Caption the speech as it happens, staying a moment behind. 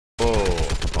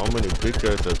many big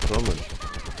guys are coming.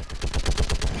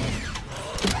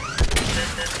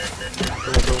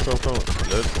 Come on.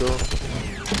 Let's go.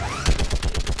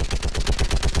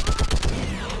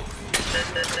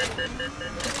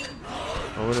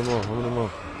 How many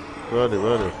more? Ready.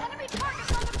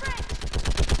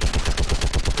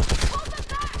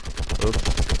 Oops.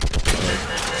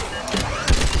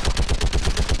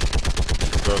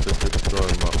 Started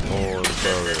destroying my own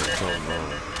barrier. Come on.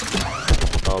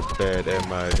 How bad am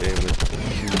I aiming to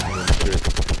shoot and shit?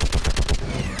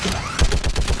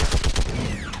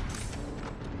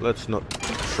 Let's not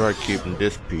try keeping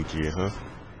this PG, huh?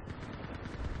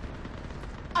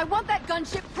 I want that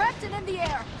gunship prepped and in the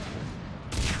air.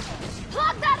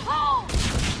 Plug that hole!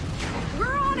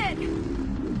 We're on it!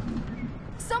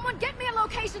 Someone get me a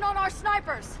location on our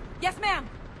snipers! Yes, ma'am.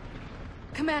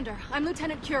 Commander, I'm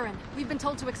Lieutenant Curran. We've been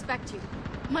told to expect you.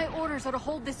 My orders are to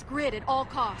hold this grid at all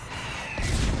costs.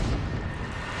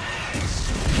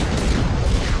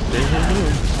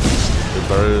 The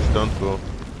barrier is done for.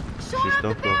 Shore up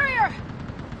the barrier!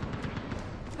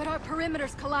 But our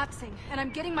perimeter's collapsing, and I'm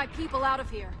getting my people out of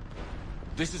here.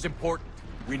 This is important.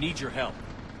 We need your help.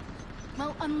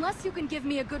 Well, unless you can give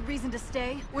me a good reason to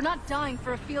stay, we're not dying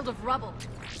for a field of rubble.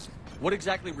 What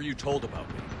exactly were you told about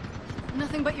me?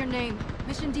 Nothing but your name.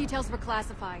 Mission details were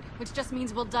classified, which just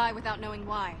means we'll die without knowing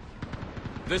why.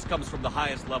 This comes from the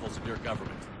highest levels of your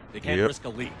government. They can't risk a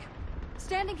leak.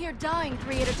 Standing here dying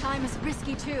 3 at a time is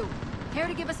risky too. Care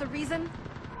to give us a reason?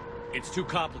 It's too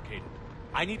complicated.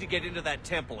 I need to get into that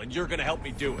temple, and you're gonna help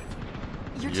me do it.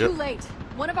 You're too late.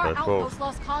 One of our outposts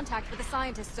lost contact with the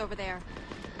scientists over there.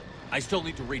 I still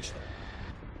need to reach them.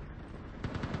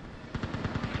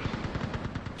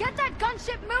 Get that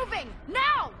gunship moving!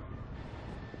 Now!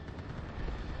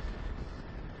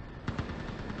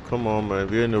 Come on, man.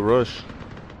 We're in a rush.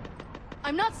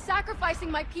 I'm not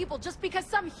sacrificing my people just because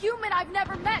some human I've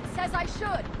never met says I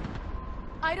should.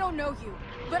 I don't know you,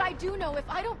 but I do know if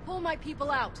I don't pull my people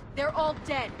out, they're all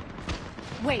dead.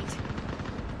 Wait.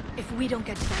 If we don't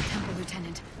get to that temple,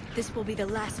 Lieutenant, this will be the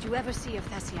last you ever see of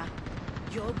Thessia.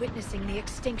 You're witnessing the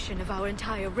extinction of our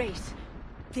entire race.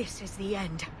 This is the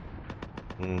end.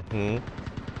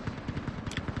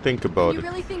 Think about it. You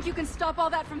really think you can stop all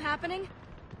that from happening?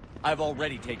 I've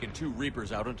already taken 2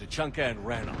 Reapers out onto Chunka and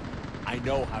Rannoch. I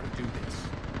know how to do this.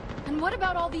 And what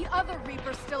about all the other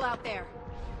Reapers still out there?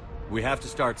 We have to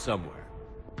start somewhere.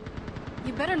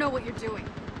 You better know what you're doing.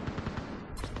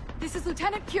 This is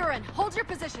Lieutenant Curran. Hold your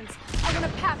positions. I want a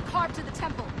path carved to the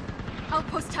temple.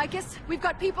 Outpost Tychus, we've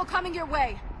got people coming your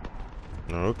way.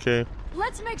 Okay.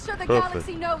 Let's make sure the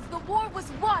galaxy knows the war was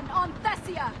won on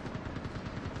Thessia.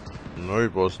 No,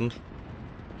 it wasn't.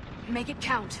 Make it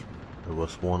count. It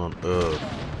was one on Earth.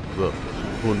 But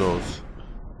who knows?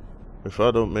 If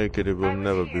I don't make it, it will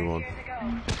never be one.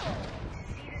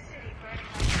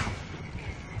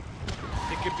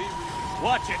 It could be.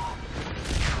 Watch it.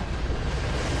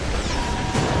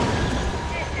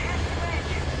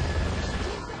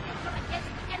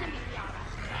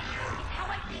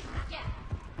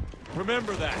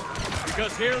 Remember that,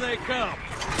 because here they come.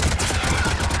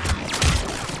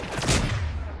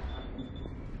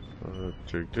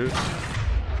 Take this.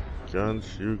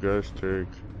 Guns, you guys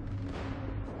take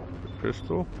the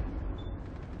pistol.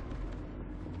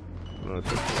 No, I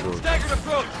think so. Staggered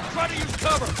approach! Try to use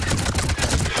cover!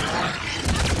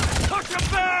 Push him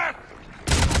back!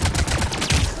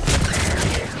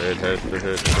 It has to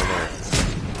hit, come on.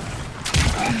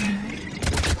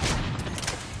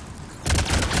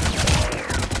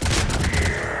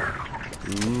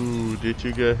 Ooh, did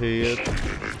you get hit?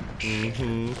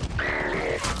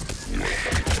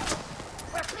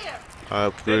 I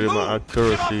upgraded my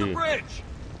accuracy.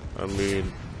 I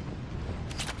mean,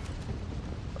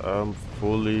 I'm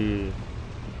fully.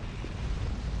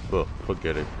 Well,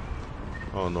 forget it.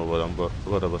 I don't know what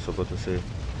I was about to say.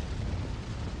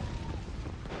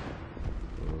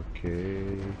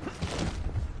 Okay.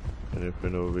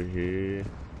 Anything over here?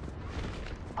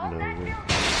 No.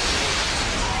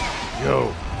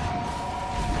 Yo.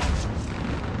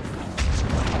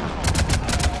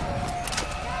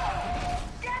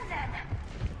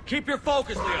 Keep your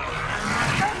focus, Leo.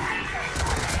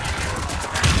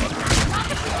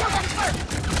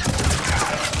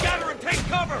 Scatter and take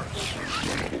cover.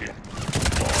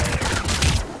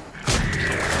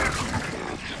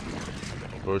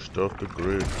 Pushed off the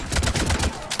grid.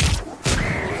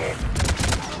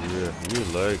 Yeah, you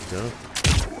like, huh?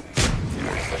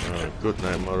 Good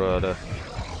night, Marauder.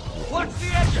 Watch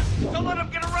the edges. Don't let them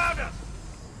get around us.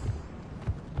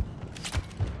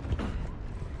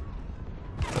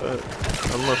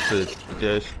 I must say,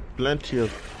 there's plenty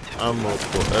of ammo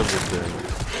for everything.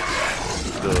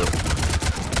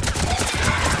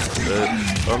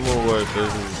 ammo-wise, there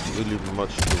isn't really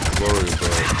much to worry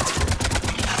about.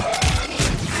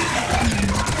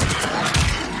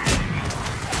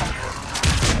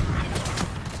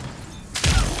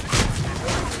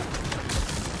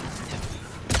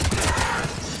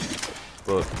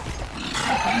 But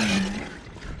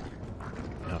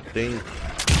I think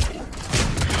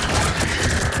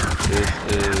this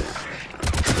is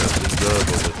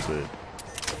enjoyable this way.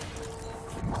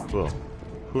 Well,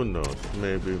 who knows?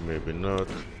 Maybe, maybe not.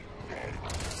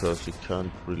 Because you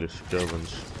can't really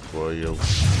scavenge for your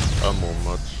ammo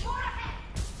much.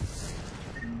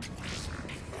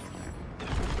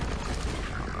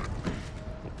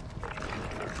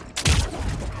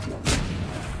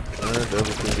 And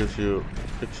everything gives you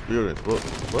experience. What?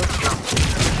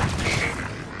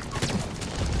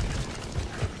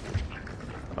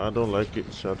 I don't like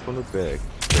it. Shot from the back.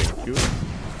 Thank you.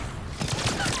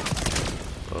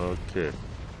 Okay.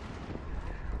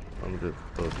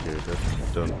 Okay,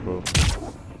 that's done for.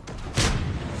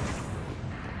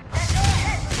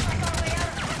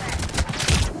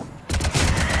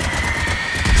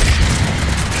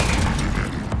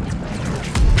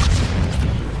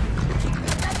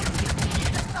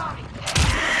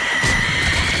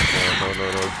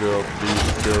 No, girl,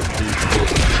 please.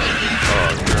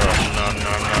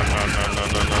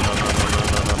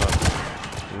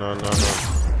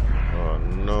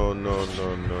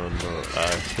 Oh, no. I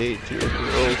hate you.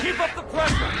 Oh. Keep up the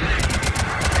pressure!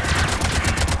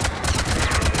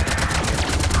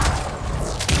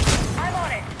 I'm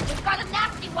on it. We've got a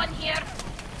nasty one here.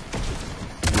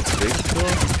 You think so?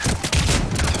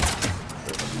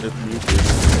 If you do.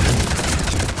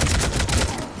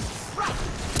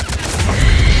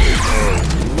 Oh,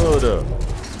 murder!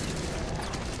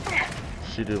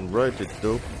 She didn't write it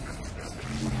though.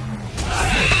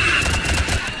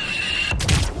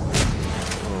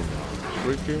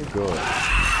 Freaking god.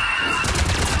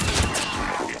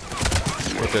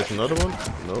 Oh, there's another one?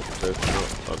 Nope, there's no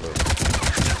other.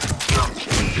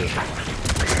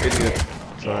 Idiot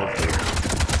trying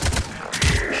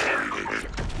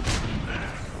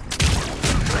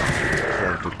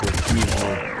to confuse me.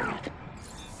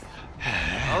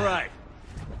 Alright.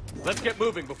 Let's get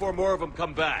moving before more of them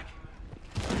come back.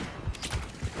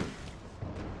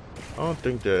 I don't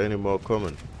think there are any more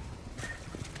coming.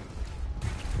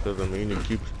 Because I mean,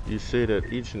 you say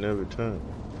that each and every time.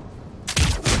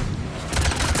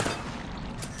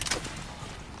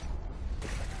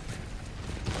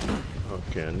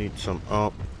 Okay, I need some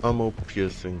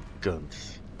armor-piercing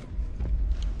guns.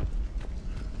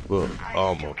 Well,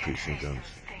 armor-piercing guns.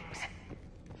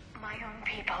 My own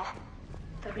people.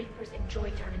 The Reapers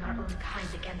enjoy turning our own kind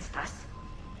against us.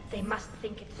 They must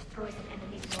think it destroys an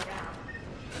enemy's morale.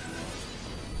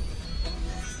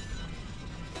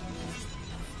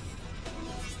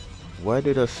 Why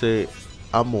did I say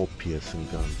ammo-piercing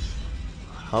guns?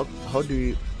 How do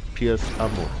you pierce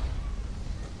ammo?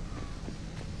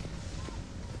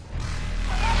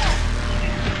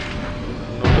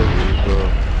 Another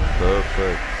Reaper.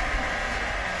 Perfect.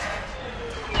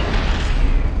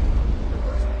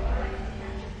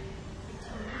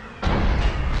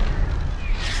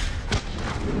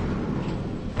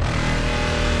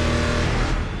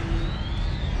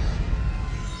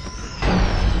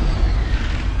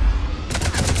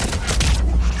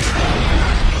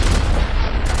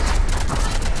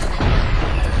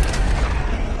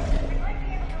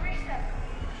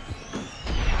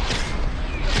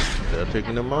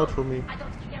 Taking them out for me.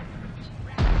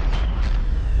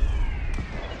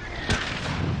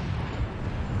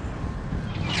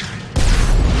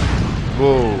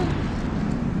 Whoa.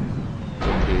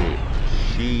 Okay,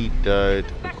 she died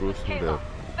a gruesome death.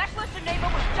 Specialist and neighbor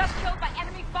was just killed by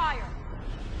enemy fire.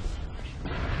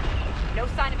 No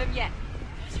sign of him yet.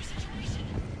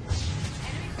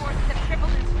 Enemy forces have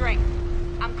tripled in strength.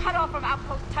 I'm cut off from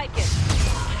outpost Tychus.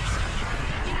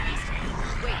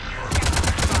 Wait.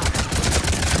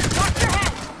 Watch your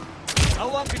head! How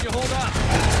long can you hold out?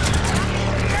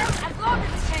 As long as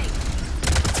it takes.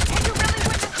 Can you really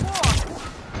win this war?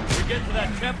 We get to that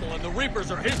temple and the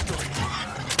Reapers are history.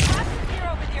 Pass the gear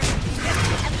over there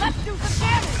and let's do some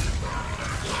damage!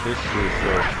 History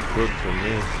sounds good to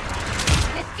me.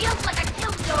 This feels like a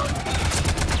kill zone.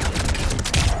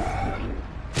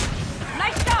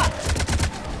 Nice shot!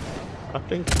 I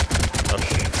think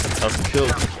I've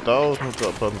killed thousands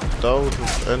upon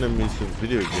thousands of enemies in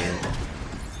video games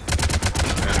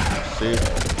and saved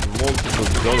multiple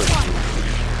galaxies.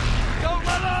 Don't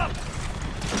let up!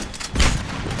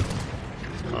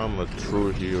 I'm a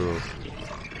true hero.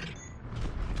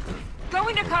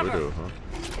 Going to cover. Widow, huh?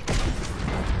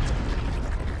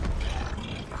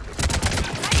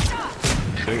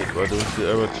 Wait, why don't you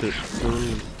ever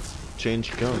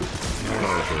change guns? Oh,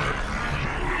 God.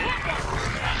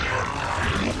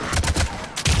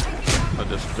 I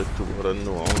just stick to what I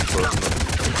know on personally.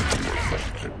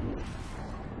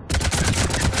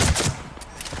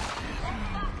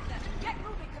 Get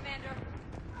moving, Commander.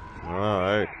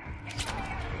 Alright.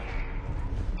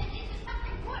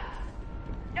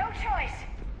 No choice.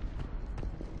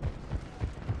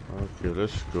 Okay,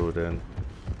 let's go then.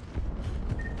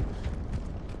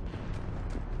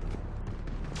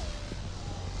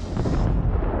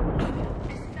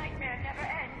 This nightmare never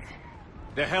ends.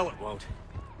 The hell it won't.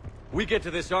 We get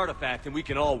to this artifact and we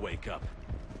can all wake up.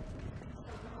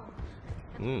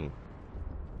 Will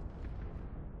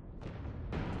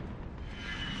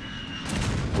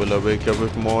I wake up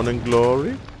with morning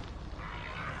glory?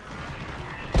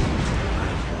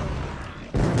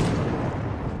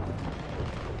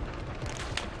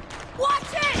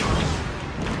 Watch it!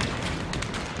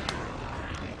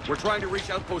 We're trying to reach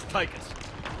Outpost Tychus.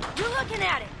 You're looking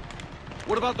at it.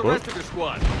 What about the What? rest of your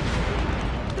squad?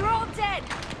 They're all dead.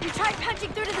 We tried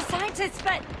punching through to the scientists,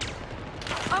 but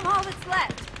I'm all that's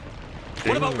left.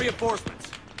 What about reinforcements?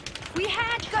 We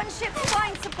had gunships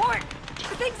flying support,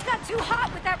 but things got too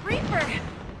hot with that Reaper.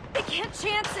 They can't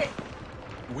chance it.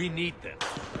 We need them.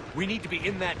 We need to be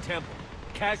in that temple.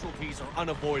 Casualties are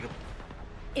unavoidable.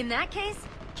 In that case,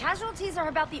 casualties are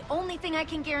about the only thing I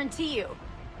can guarantee you.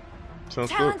 Sounds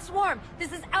Talon good. Swarm,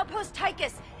 this is Outpost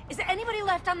Tychus. Is there anybody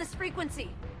left on this frequency?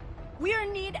 We are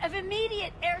in need of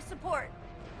immediate air support.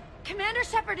 Commander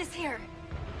Shepard is here.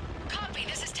 Copy,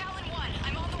 this is Talon 1.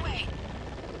 I'm on the way.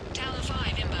 Talon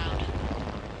 5 inbound.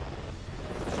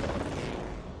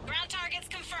 Ground targets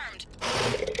confirmed.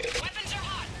 Weapons are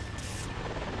hot.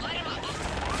 Light 'em up.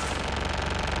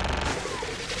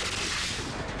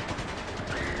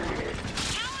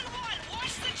 Talon 1,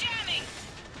 watch the jamming.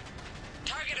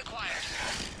 Target acquired.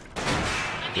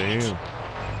 Damn.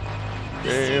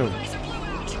 Damn. Laser blew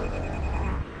out.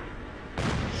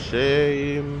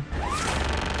 Shame.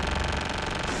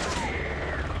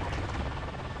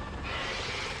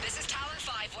 This is Talon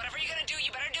 5. Whatever you're gonna do,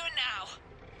 you better do it now.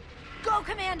 Go,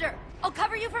 Commander. I'll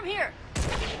cover you from here.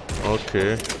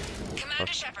 Okay.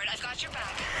 Commander Shepard, I've got your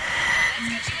back. Let's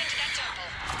get you into that temple.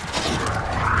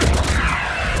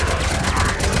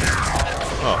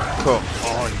 Oh, come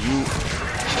on, you.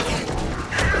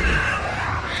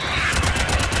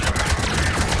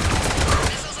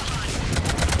 Missiles are hot.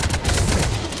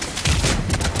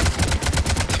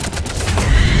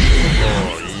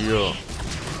 Oh, yeah.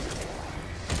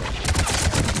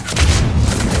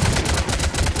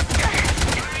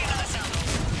 Firing another salvo.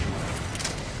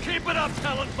 Keep it up,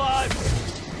 Talon 5!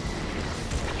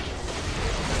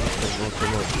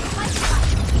 Come on.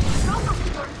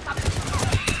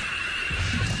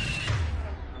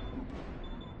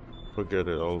 Forget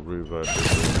it, I'll revive it.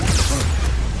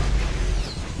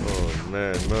 Oh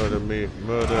man, murder me,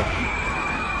 murder.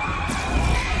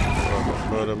 Oh,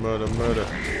 murder, murder, murder.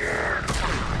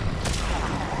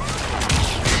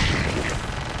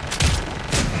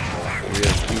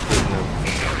 Yeah, keep it now.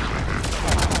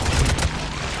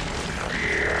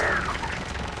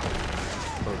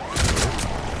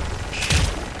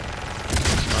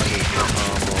 I need some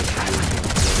ammo.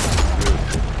 Good.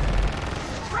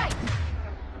 Right.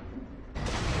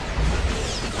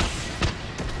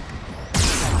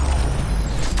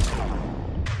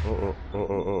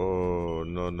 Oh,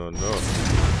 no, no, no.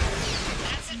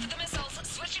 That's it for the missiles.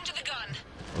 Switching to the gun.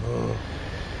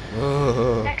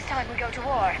 Next time we go to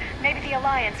war, maybe the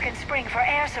Alliance can spring for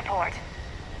air support.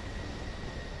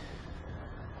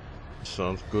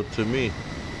 Sounds good to me.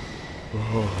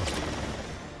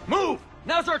 Move!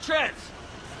 Now's our chance!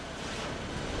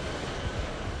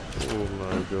 Oh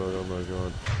my god, oh my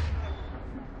god.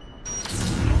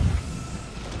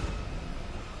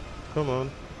 Come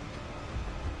on.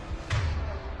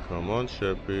 Come on,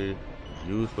 Sheppy.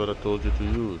 Use what I told you to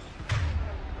use.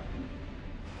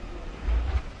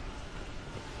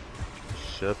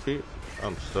 Sheppy,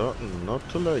 I'm starting not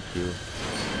to like you.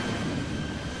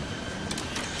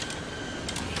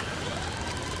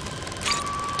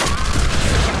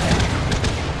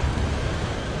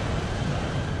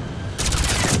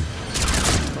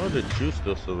 How did you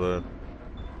still survive?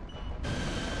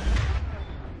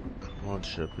 Come on,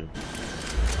 Sheppy.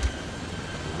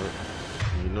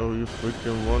 You know you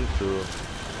freaking want to.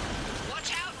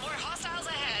 Watch out, more hostiles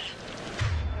ahead.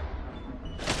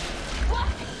 Look!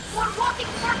 More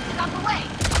walking forces on the way!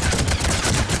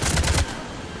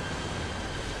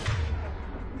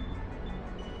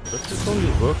 Does this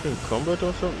only work in combat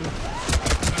or something?